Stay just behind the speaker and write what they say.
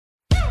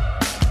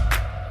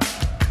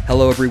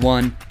Hello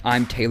everyone,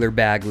 I'm Taylor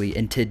Bagley,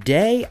 and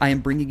today I am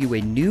bringing you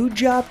a new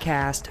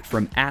jobcast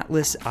from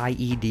Atlas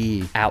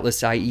IED.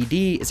 Atlas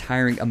IED is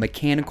hiring a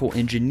mechanical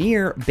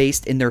engineer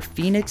based in their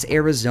Phoenix,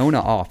 Arizona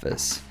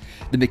office.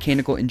 The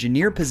mechanical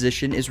engineer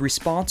position is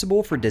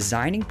responsible for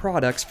designing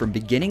products from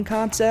beginning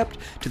concept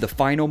to the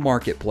final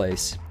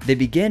marketplace. They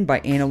begin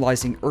by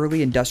analyzing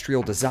early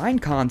industrial design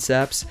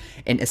concepts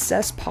and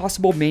assess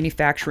possible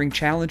manufacturing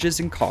challenges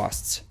and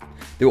costs.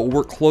 They will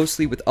work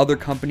closely with other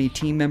company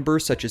team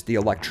members such as the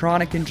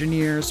electronic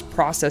engineers,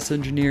 process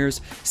engineers,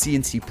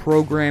 CNC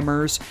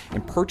programmers,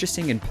 and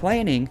purchasing and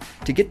planning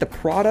to get the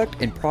product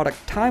and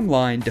product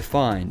timeline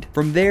defined.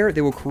 From there,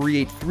 they will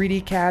create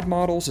 3D CAD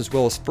models as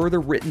well as further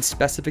written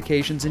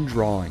specifications and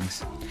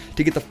drawings.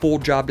 To get the full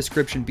job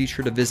description, be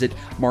sure to visit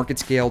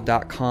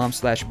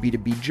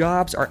marketscale.com/B2B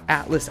jobs or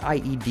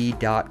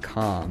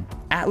atlasied.com.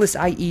 Atlas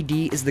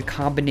IED is the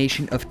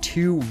combination of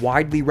two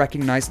widely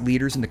recognized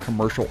leaders in the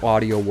commercial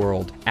audio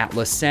world,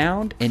 Atlas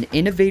Sound and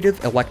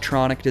Innovative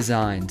Electronic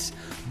Designs.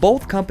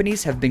 Both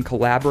companies have been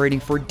collaborating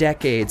for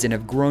decades and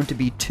have grown to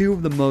be two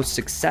of the most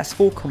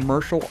successful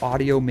commercial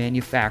audio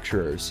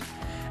manufacturers.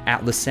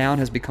 Atlas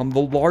Sound has become the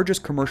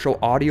largest commercial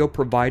audio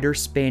provider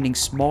spanning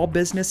small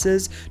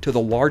businesses to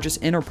the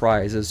largest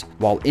enterprises,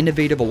 while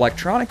Innovative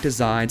Electronic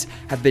Designs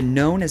have been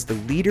known as the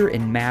leader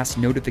in mass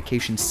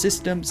notification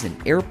systems in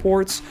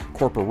airports,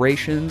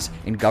 corporations,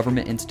 and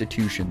government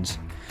institutions.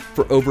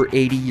 For over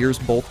 80 years,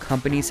 both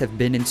companies have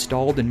been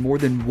installed in more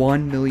than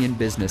 1 million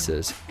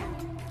businesses.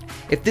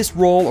 If this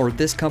role or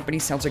this company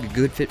sounds like a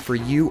good fit for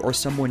you or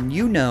someone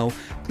you know,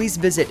 please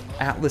visit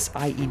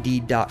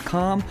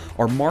atlasied.com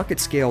or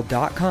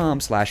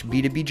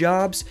marketscale.com/B2B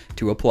jobs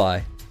to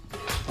apply.